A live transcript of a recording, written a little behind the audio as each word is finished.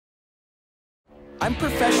I'm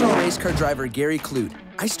professional race car driver Gary Clute.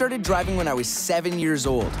 I started driving when I was 7 years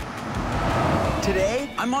old.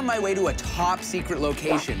 Today, I'm on my way to a top secret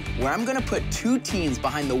location where I'm gonna put 2 teens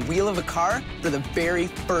behind the wheel of a car for the very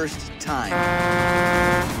first time.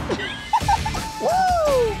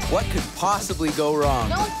 Woo! What could possibly go wrong?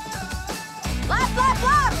 No. Left, left,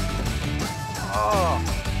 left! Oh.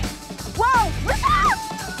 Whoa, what's up?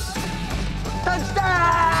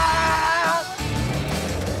 Touchdown!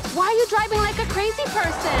 Why are you driving like a crazy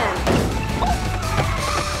person?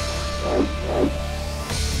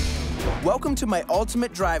 Welcome to my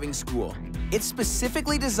ultimate driving school. It's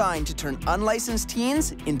specifically designed to turn unlicensed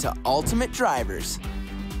teens into ultimate drivers.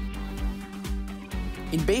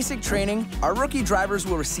 In basic training, our rookie drivers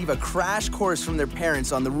will receive a crash course from their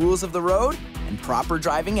parents on the rules of the road and proper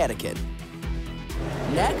driving etiquette.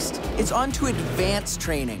 Next, it's on to advanced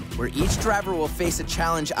training, where each driver will face a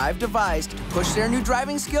challenge I've devised to push their new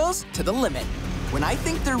driving skills to the limit. When I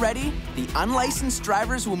think they're ready, the unlicensed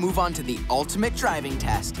drivers will move on to the ultimate driving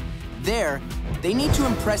test. There, they need to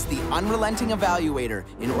impress the unrelenting evaluator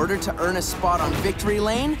in order to earn a spot on victory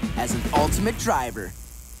lane as an ultimate driver.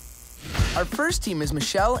 Our first team is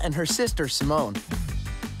Michelle and her sister, Simone.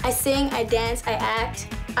 I sing, I dance, I act.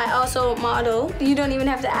 I also model. You don't even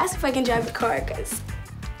have to ask if I can drive a car, because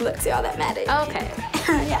look, see all that Maddie. Okay.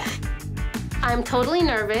 Yeah. I'm totally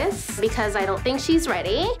nervous because I don't think she's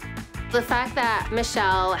ready. The fact that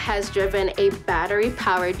Michelle has driven a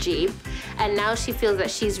battery-powered Jeep and now she feels that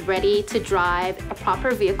she's ready to drive a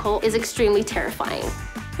proper vehicle is extremely terrifying.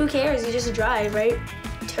 Who cares? You just drive, right?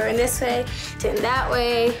 Turn this way, turn that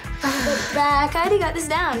way, look back. I already got this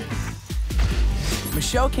down.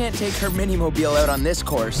 Michelle can't take her mini-mobile out on this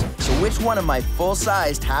course, so which one of my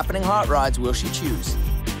full-sized happening hot rods will she choose?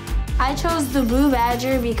 I chose the Blue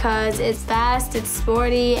Badger because it's fast, it's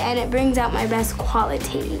sporty, and it brings out my best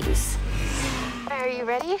qualities. Are you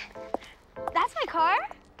ready? That's my car?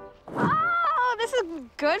 Oh, this is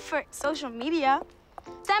good for social media.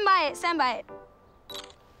 Stand by it, stand by it.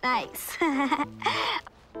 Nice.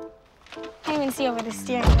 Can't even see over the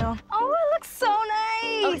steering wheel. Oh, it looks so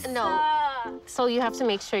nice. Oh, no. So you have to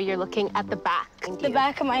make sure you're looking at the back. The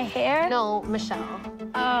back of my hair? No, Michelle.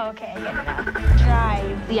 Oh, okay, I get it now.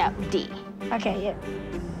 Drive. Yeah, D. Okay, yeah.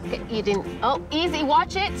 Okay, you didn't. Oh, easy.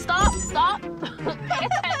 Watch it. Stop. Stop.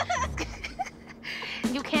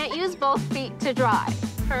 You can't use both feet to drive.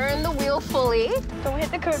 Turn the wheel fully. Don't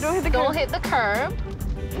hit the curb. Don't hit the curb. Don't hit the curb.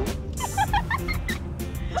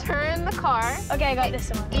 Turn the car. Okay, I got this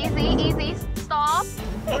one. Easy, easy. Stop.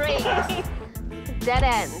 Brake. Dead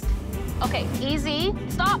end. Okay, easy.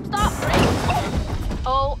 Stop, stop. Brake.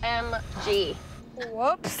 OMG.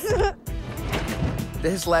 Whoops.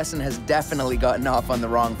 This lesson has definitely gotten off on the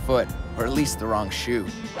wrong foot, or at least the wrong shoe.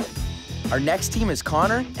 Our next team is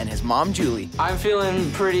Connor and his mom, Julie. I'm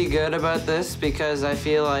feeling pretty good about this because I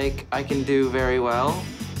feel like I can do very well,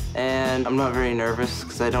 and I'm not very nervous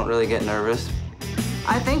because I don't really get nervous.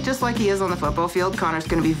 I think just like he is on the football field, Connor's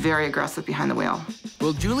going to be very aggressive behind the wheel.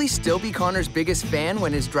 Will Julie still be Connor's biggest fan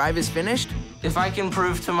when his drive is finished? If I can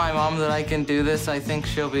prove to my mom that I can do this, I think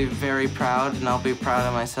she'll be very proud, and I'll be proud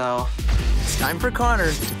of myself. It's time for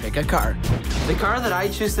Connor to pick a car. The car that I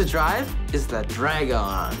choose to drive is the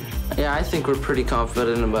Dragon. Yeah, I think we're pretty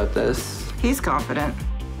confident about this. He's confident.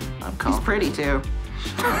 I'm confident. He's pretty, too.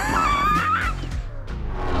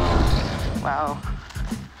 Wow.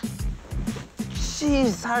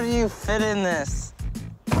 Jeez, how do you fit in this?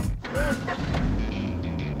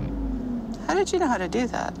 How did you know how to do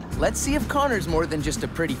that? Let's see if Connor's more than just a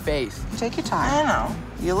pretty face. Take your time. I know.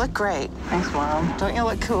 You look great. Thanks, Mom. Don't you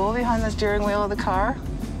look cool behind the steering wheel of the car?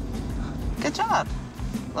 Good job.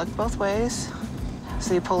 Look both ways.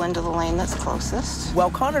 So you pull into the lane that's closest.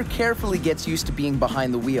 While Connor carefully gets used to being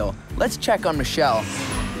behind the wheel, let's check on Michelle,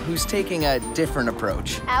 who's taking a different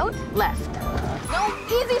approach. Out, left. No,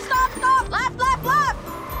 easy, stop, stop. Left, left, left.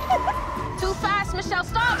 Too fast, Michelle,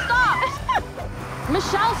 stop, stop.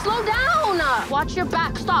 Michelle, slow down. Watch your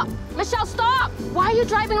back, stop. Michelle, stop. Why are you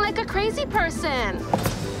driving like a crazy person?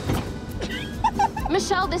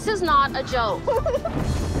 Michelle, this is not a joke.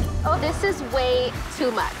 Oh, this is way too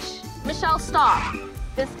much. Michelle, stop.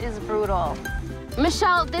 This is brutal.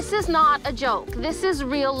 Michelle, this is not a joke. This is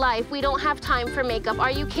real life. We don't have time for makeup.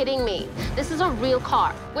 Are you kidding me? This is a real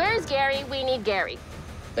car. Where's Gary? We need Gary.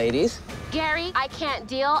 Ladies? Gary, I can't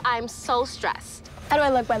deal. I'm so stressed. How do I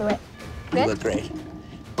look, by the way? You Good? look great.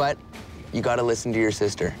 But you gotta listen to your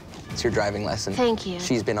sister. It's your driving lesson. Thank you.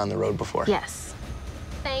 She's been on the road before. Yes.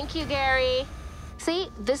 Thank you, Gary. See,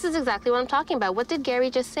 this is exactly what I'm talking about. What did Gary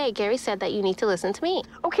just say? Gary said that you need to listen to me.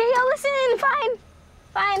 Okay, I'll listen. Fine.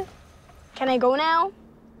 Fine. Can I go now?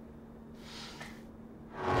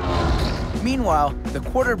 Meanwhile, the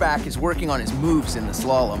quarterback is working on his moves in the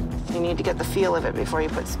slalom. You need to get the feel of it before you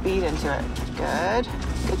put speed into it. Good.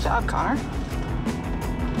 Good job, Connor.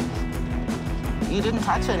 You didn't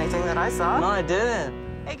touch anything that I saw. No, I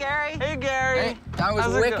didn't. Hey, Gary. Hey, Gary. Hey, that was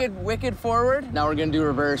How's it go? wicked forward. Now we're gonna do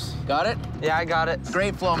reverse. Got it? Yeah, I got it.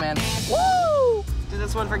 Great flow, man. Woo! Do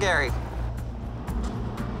this one for Gary.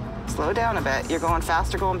 Slow down a bit. You're going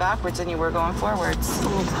faster going backwards than you were going forwards. A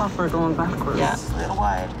little tougher going backwards. Yeah, a little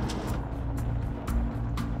wide.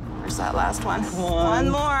 Where's that last one? One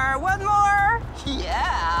more.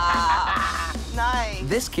 Yeah. Nice.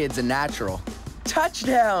 This kid's a natural.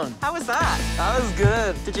 Touchdown! How was that? That was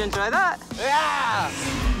good. Did you enjoy that? Yeah!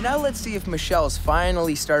 Now let's see if Michelle's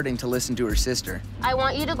finally starting to listen to her sister. I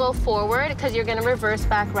want you to go forward because you're gonna reverse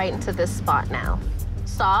back right into this spot now.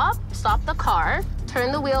 Stop the car.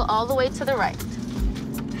 Turn the wheel all the way to the right.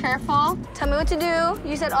 Careful. Tell me what to do.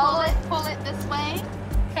 You said all the way. Pull it this way.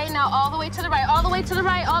 Okay, now all the way to the right, all the way to the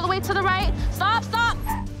right, all the way to the right. Stop.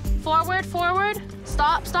 Forward.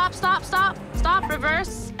 Stop,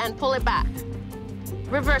 reverse, and pull it back.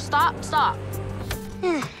 Reverse, stop.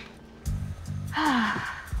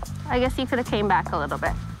 I guess you could have came back a little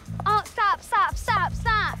bit. Oh, stop.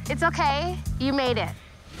 It's okay, you made it.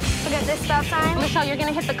 Forget this stop sign. Michelle, you're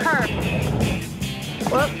gonna hit the curb.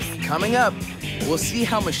 Whoops. Coming up, we'll see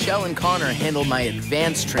how Michelle and Connor handle my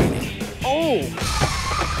advanced training. Oh!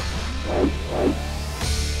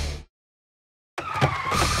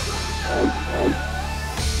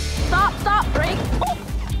 Stop, brake.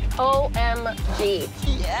 OMG.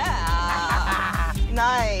 Yeah.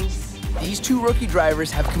 Nice. These two rookie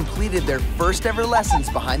drivers have completed their first ever lessons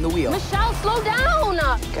behind the wheel. Michelle, slow down.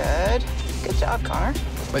 Good. Good job, Connor.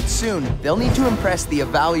 But soon, they'll need to impress the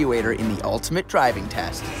evaluator in the ultimate driving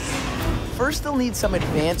test. First, they'll need some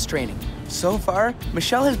advanced training. So far,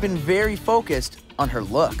 Michelle has been very focused on her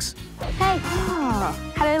looks. Hey. How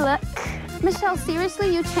do I look? Michelle,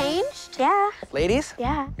 seriously, you changed? Yeah. Ladies,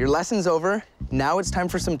 Yeah. your lesson's over. Now it's time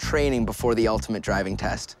for some training before the ultimate driving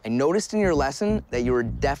test. I noticed in your lesson that you were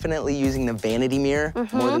definitely using the vanity mirror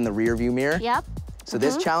more than the rear view mirror. Yep. So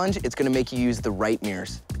this challenge, it's gonna make you use the right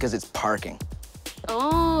mirrors because it's parking.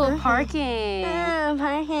 Oh, parking.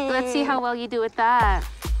 Parking. Let's see how well you do with that.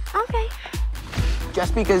 Okay.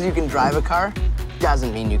 Just because you can drive a car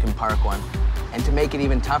doesn't mean you can park one. And to make it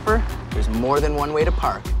even tougher, there's more than one way to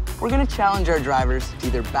park. We're gonna challenge our drivers to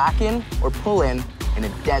either back in or pull in a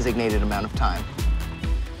designated amount of time.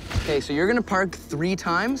 Okay, so you're gonna park 3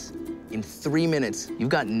 times in 3 minutes. You've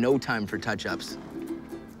got no time for touch-ups.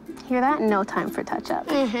 Hear that? No time for touch-up.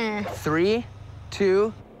 3,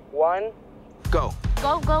 2, 1, go.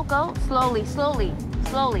 Go. Slowly.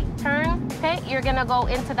 Turn. Okay, you're gonna go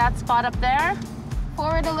into that spot up there.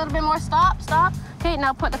 Forward a little bit more. Stop. Okay,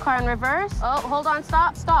 now put the car in reverse. Oh, hold on.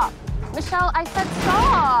 Stop. Michelle, I said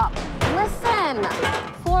stop. Listen.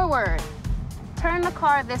 Forward. Turn the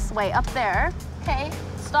car this way, up there. Okay,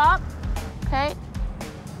 stop. Okay.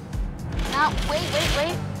 Now, wait.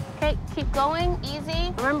 Okay, keep going,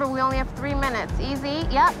 easy. Remember, we only have 3 minutes. Easy,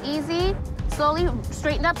 yep, easy. Slowly,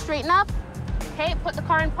 straighten up. Okay, put the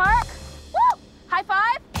car in park. Woo! High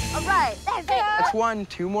five. All right. That's 1,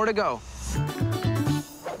 2 more to go.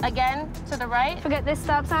 Again, to the right. Forget this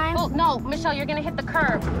stop sign. Oh, no, Michelle, you're gonna hit the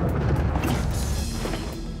curb.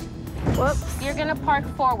 Whoops. You're gonna park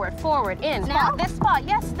forward, in. Now? This spot,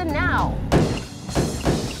 yes, the now.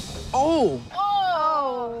 Oh!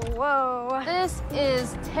 Oh, whoa. This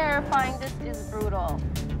is terrifying, this is brutal.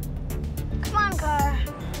 Come on, car.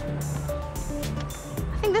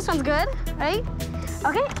 I think this one's good, right?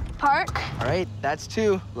 Okay, park. All right, that's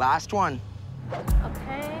 2. Last one.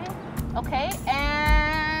 Okay,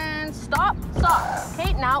 and stop.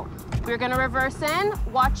 Okay, now we're gonna reverse in.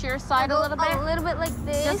 Watch your side a little bit. A little bit like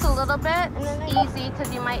this. Just a little bit. Easy,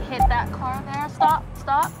 because you might hit that car there. Stop.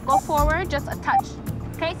 Go forward, just a touch.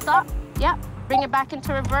 Okay, stop. Yep. Bring it back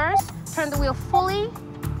into reverse. Turn the wheel fully.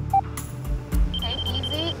 Okay,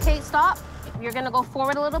 easy. Okay, stop. You're gonna go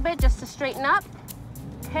forward a little bit just to straighten up.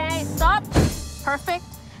 Okay, stop. Perfect.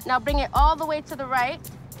 Now bring it all the way to the right.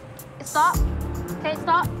 Stop. Okay,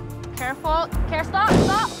 stop. Careful. Stop.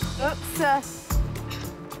 Oops.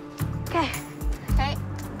 Okay. Okay.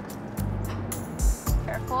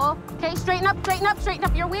 Careful. Okay, straighten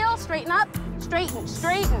up your wheel. Straighten up. Straighten.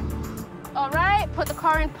 All right, put the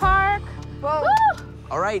car in park. Whoa. Woo!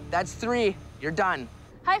 All right, that's 3. You're done.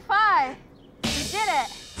 High five. You did it.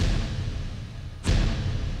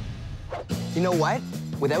 You know what?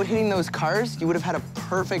 Without hitting those cars, you would have had a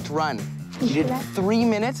perfect run. You did 3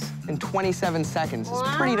 minutes and 27 seconds.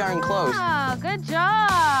 It's pretty darn close. Wow, good job.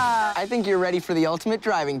 I think you're ready for the ultimate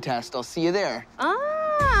driving test. I'll see you there. Oh.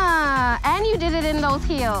 Ah, and you did it in those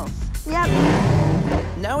heels. Yep.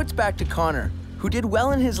 Now it's back to Connor, who did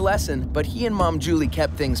well in his lesson, but he and Mom Julie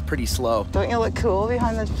kept things pretty slow. Don't you look cool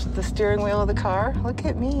behind the steering wheel of the car? Look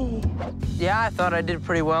at me. Yeah, I thought I did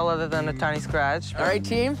pretty well other than a tiny scratch. All right,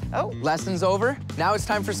 team. Oh. Lesson's over. Now it's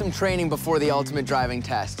time for some training before the ultimate driving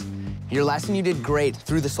test. Your lesson, you did great.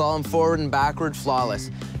 Through the slalom forward and backward,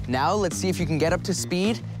 flawless. Now let's see if you can get up to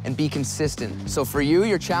speed and be consistent. So for you,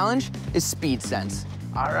 your challenge is speed sense.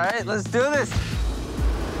 All right, let's do this.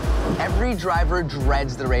 Every driver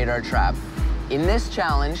dreads the radar trap. In this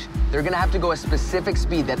challenge, they're gonna have to go a specific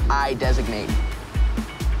speed that I designate.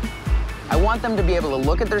 I want them to be able to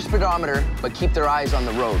look at their speedometer, but keep their eyes on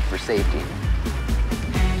the road for safety.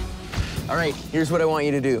 All right, here's what I want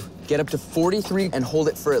you to do. Get up to 43 and hold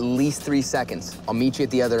it for at least 3 seconds. I'll meet you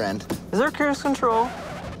at the other end. Is there cruise control?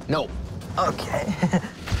 No. Okay.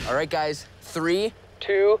 All right, guys, 3,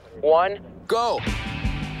 2, 1, go.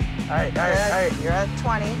 All right. You're at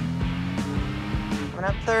 20. Coming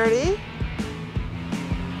up 30.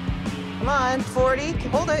 Come on, 40.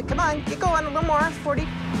 Hold it. Come on, keep going. A little more. 40,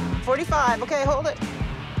 45. Okay, hold it.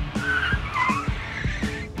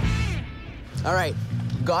 All right,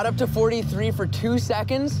 got up to 43 for 2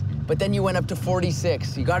 seconds, but then you went up to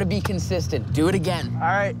 46. You gotta be consistent. Do it again. All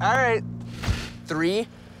right. 3,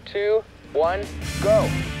 2, 1, go.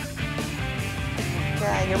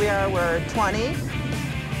 Okay, here we are. We're 20.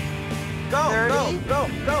 Go, 30.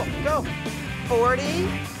 go. 40.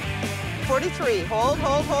 43. Hold.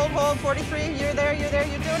 43. You're there. You're doing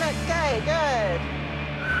it. Okay, good.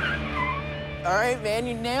 All right, man,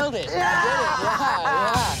 you nailed it. Yeah. You did it.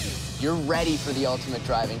 Yeah. You're ready for the ultimate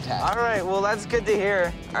driving test. All right, well, that's good to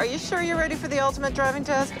hear. Are you sure you're ready for the ultimate driving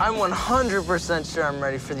test? I'm 100% sure I'm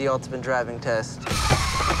ready for the ultimate driving test.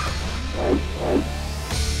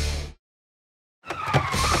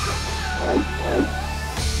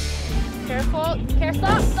 Careful.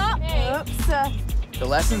 Stop. Oops. The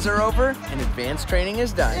lessons are over and advanced training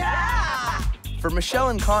is done. Yeah! For Michelle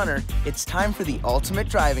and Connor, it's time for the ultimate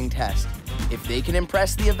driving test. If they can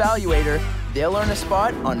impress the evaluator, they'll earn a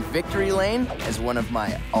spot on victory lane as one of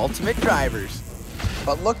my ultimate drivers.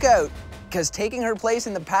 But look out, because taking her place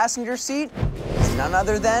in the passenger seat is none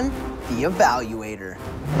other than the evaluator.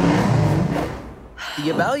 The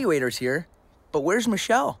evaluator's here, but where's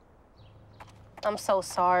Michelle? I'm so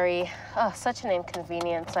sorry. Oh, such an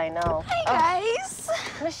inconvenience, I know. Hey, guys.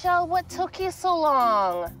 Michelle, what took you so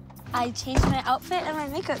long? I changed my outfit and my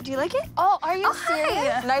makeup. Do you like it? Oh, are you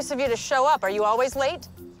serious? Nice of you to show up. Are you always late?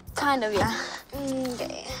 Kind of, yeah.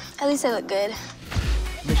 Okay. At least I look good.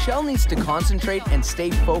 Michelle needs to concentrate and stay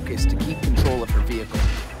focused to keep control of her vehicle.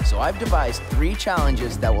 So I've devised 3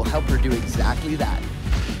 challenges that will help her do exactly that.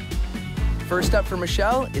 First up for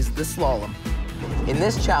Michelle is the slalom. In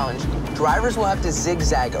this challenge, drivers will have to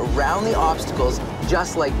zigzag around the obstacles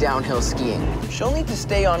just like downhill skiing. She'll need to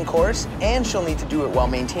stay on course, and she'll need to do it while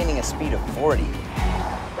maintaining a speed of 40.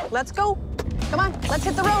 Let's go. Come on, let's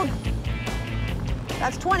hit the road.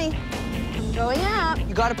 That's 20. I'm going up.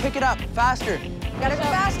 You gotta pick it up, faster. Gotta go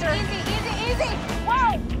faster. Easy.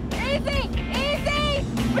 Whoa, easy.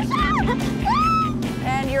 Michelle!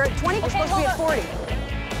 And you're at 20. We're supposed to be at 40.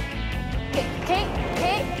 Kate.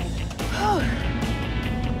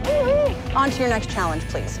 On to your next challenge,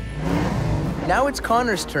 please. Now it's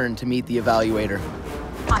Connor's turn to meet the evaluator.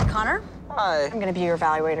 Hi, Connor. Hi. I'm gonna be your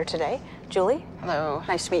evaluator today. Julie. Hello.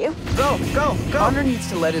 Nice to meet you. Go. Connor needs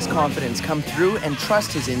to let his confidence come through and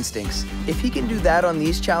trust his instincts. If he can do that on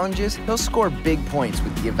these challenges, he'll score big points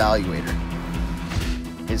with the evaluator.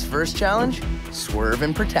 His first challenge, swerve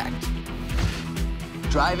and protect.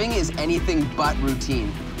 Driving is anything but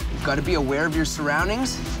routine. You've got to be aware of your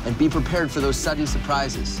surroundings and be prepared for those sudden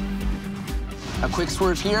surprises. A quick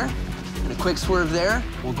swerve here and a quick swerve there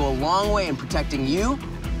will go a long way in protecting you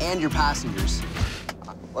and your passengers.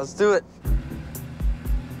 Let's do it.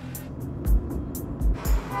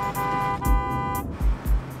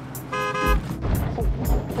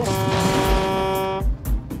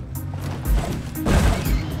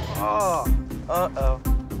 Oh, uh-oh.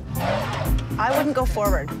 I wouldn't go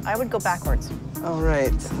forward. I would go backwards. All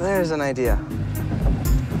right, there's an idea.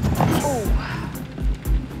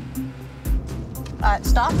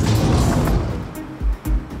 Stop.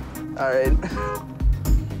 All right.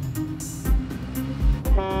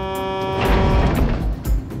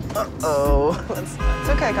 Uh-oh. It's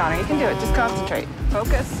okay, Connor. You can do it. Just concentrate.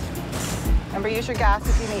 Focus. Remember, use your gas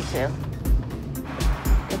if you need to.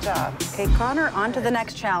 Good job. Okay, Connor, on to the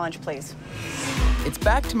next challenge, please. It's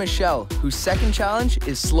back to Michelle, whose second challenge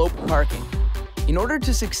is slope parking. In order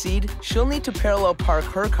to succeed, she'll need to parallel park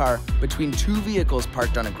her car between 2 vehicles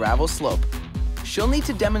parked on a gravel slope. She'll need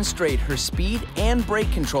to demonstrate her speed and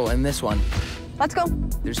brake control in this one. Let's go.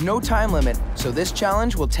 There's no time limit, so this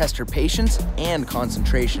challenge will test her patience and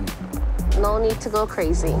concentration. No need to go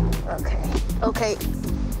crazy. Okay. Okay.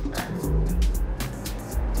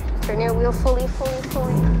 Turn your wheel fully.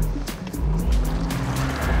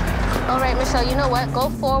 All right, Michelle, you know what? Go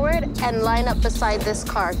forward and line up beside this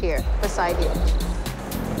car here, beside you.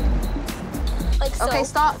 Like so. Okay,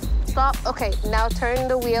 stop. Okay, now turn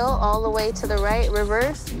the wheel all the way to the right,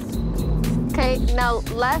 reverse. Okay, now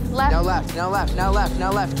left. Now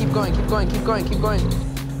left. Keep going.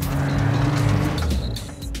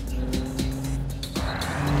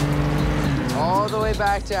 All the way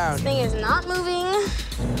back down. This thing is not moving.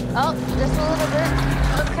 Oh, just a little bit.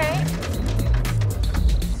 Okay.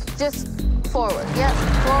 Just forward. Yep,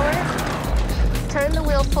 forward. Turn the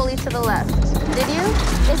wheel fully to the left. Did you?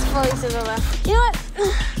 It's fully to the left. You know what?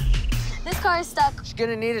 This car is stuck. She's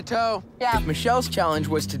gonna need a tow. Yeah. If Michelle's challenge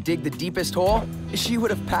was to dig the deepest hole, she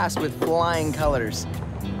would have passed with flying colors.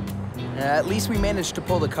 At least we managed to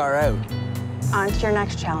pull the car out. On to your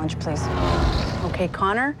next challenge, please. Okay,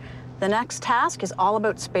 Connor, the next task is all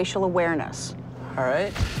about spatial awareness. All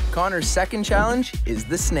right. Connor's second challenge is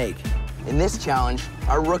the snake. In this challenge,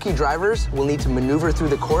 our rookie drivers will need to maneuver through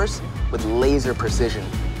the course with laser precision.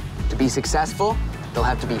 To be successful, they'll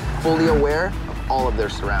have to be fully aware of all of their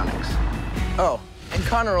surroundings. Oh, and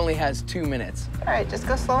Connor only has 2 minutes. All right, just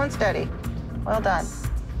go slow and steady. Well done.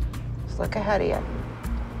 Just look ahead of you.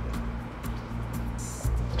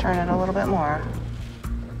 Turn it a little bit more.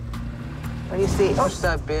 What do you see? Watch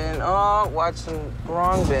that bin. Oh, watch the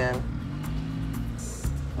wrong bin.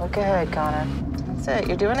 Look ahead, Connor. That's it.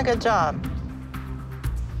 You're doing a good job.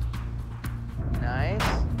 Nice.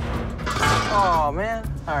 Oh, man.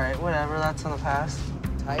 All right, whatever. That's in the past.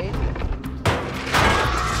 Tight.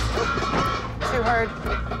 Too hard.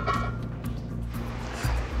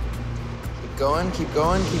 Keep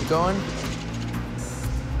going.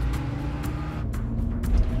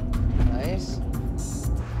 Nice.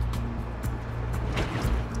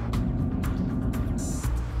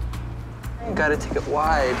 You gotta take it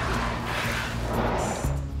wide.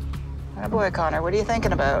 Oh boy, Connor, what are you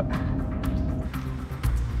thinking about?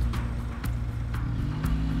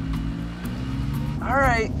 All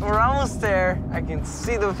right, we're almost there. I can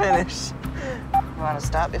see the finish. You want to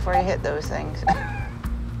stop before you hit those things?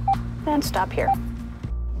 And stop here.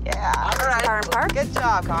 Yeah. All right. Car and park. Good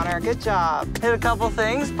job, Connor. Good job. Hit a couple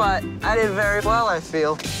things, but I did very well, I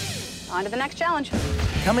feel. On to the next challenge.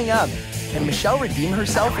 Coming up, can Michelle redeem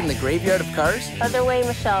herself in the graveyard of cars? Other way,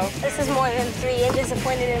 Michelle. This is more than 3. I'm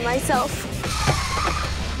disappointed in myself.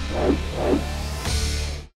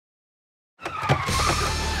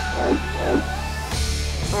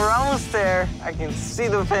 We're almost there. I can see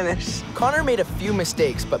the finish. Connor made a few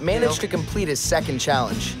mistakes, but managed to complete his second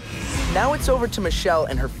challenge. Now it's over to Michelle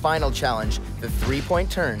and her final challenge, the 3-point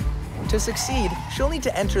turn. To succeed, she'll need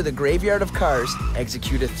to enter the graveyard of cars,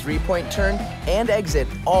 execute a 3-point turn, and exit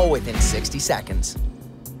all within 60 seconds.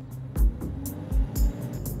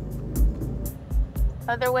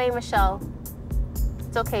 Other way, Michelle.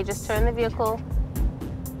 It's okay, just turn the vehicle.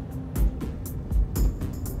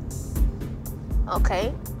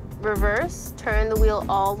 Okay, reverse, turn the wheel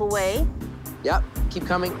all the way. Yep, keep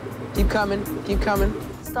coming.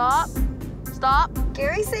 Stop.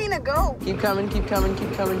 Gary's saying to go. Keep coming,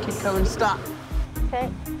 stop. Okay.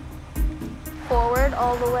 Forward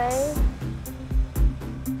all the way.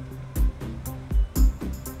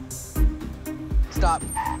 Stop.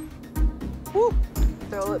 Woo.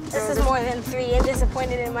 Throw it. This is more than 3. I'm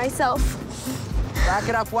disappointed in myself. Back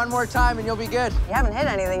it up one more time and you'll be good. You haven't hit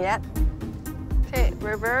anything yet. Okay,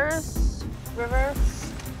 reverse.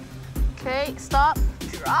 Okay, stop.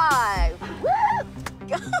 Drive. Woo!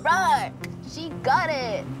 Right. She got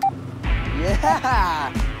it.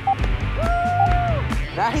 Yeah.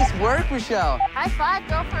 Nice work, Michelle. High five,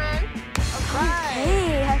 girlfriend. All right.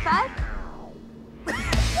 Hey, high five.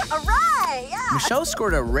 All right, yeah. Michelle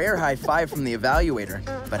scored a rare high five from the evaluator,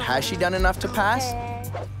 but has she done enough to pass?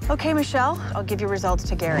 Okay, Michelle, I'll give your results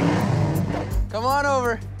to Gary. Come on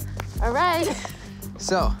over. All right.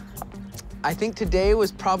 So, I think today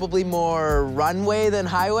was probably more runway than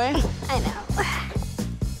highway. I know.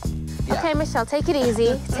 Yeah. Okay, Michelle, take it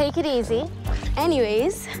easy. Take it easy.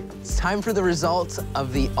 Anyways. It's time for the results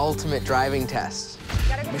of the ultimate driving test.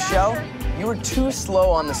 Michelle, you were too slow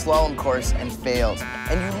on the slalom course and failed.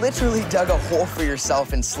 And you literally dug a hole for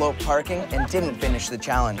yourself in slope parking and didn't finish the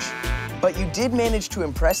challenge. But you did manage to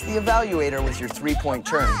impress the evaluator with your 3-point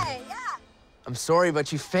turn. Hey, yeah. I'm sorry,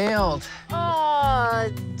 but you failed. Oh,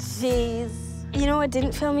 jeez. You know what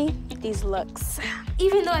didn't fail me? These looks.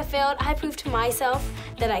 Even though I failed, I proved to myself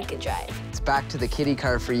that I could drive. It's back to the kiddie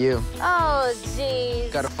car for you. Oh,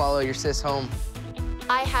 jeez. Gotta follow your sis home.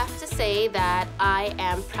 I have to say that I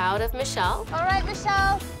am proud of Michelle. All right,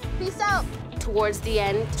 Michelle, peace out. Towards the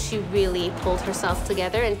end, she really pulled herself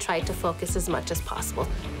together and tried to focus as much as possible.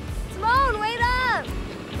 Simone, wait up!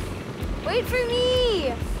 Wait for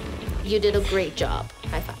me! You did a great job.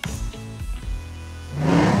 High fives.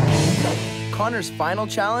 Connor's final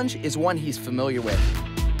challenge is one he's familiar with.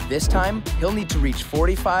 This time, he'll need to reach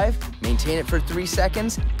 45, maintain it for 3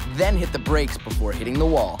 seconds, then hit the brakes before hitting the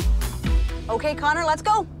wall. Okay, Connor, let's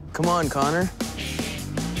go. Come on, Connor.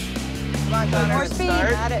 Come on, Connor. More speed.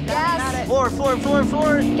 Got it. Yes. Floor, floor, floor,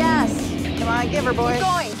 floor. Yes. Come on, give her, boy. Keep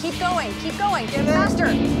going, keep going, keep going. Give it. Faster.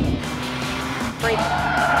 Brake.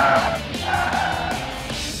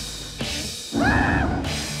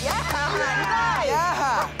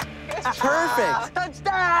 Yeah! Perfect.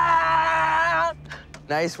 Touchdown!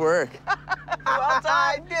 Nice work. Well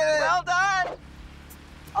done. Well done.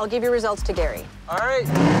 I'll give your results to Gary. All right.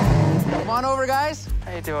 Come on over, guys.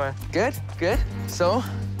 How you doing? Good, good. So,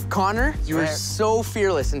 Connor, you were Right. so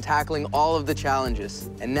fearless in tackling all of the challenges.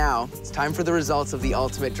 And now, it's time for the results of the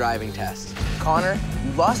ultimate driving test. Connor,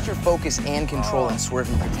 you lost your focus and control in Swerve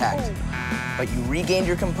and Protect, but you regained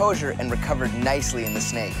your composure and recovered nicely in the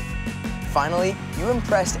Snake. Finally, you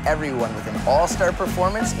impressed everyone with an all-star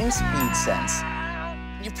performance in Speed Sense.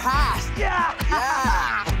 You passed! Yeah!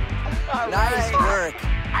 Yeah! All Nice right. work.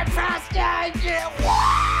 I passed it!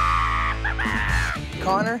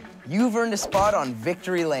 Connor, you've earned a spot on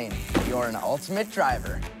Victory Lane. You're an ultimate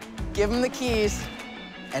driver. Give him the keys.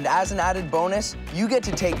 And as an added bonus, you get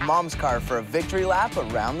to take Mom's car for a victory lap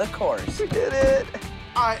around the course. We did it!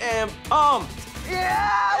 I am pumped.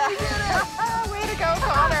 Yeah, we did it! Way to go,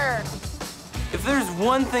 Connor! If there's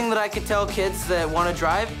one thing that I could tell kids that want to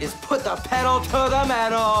drive is put the pedal to the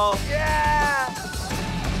metal. Yeah!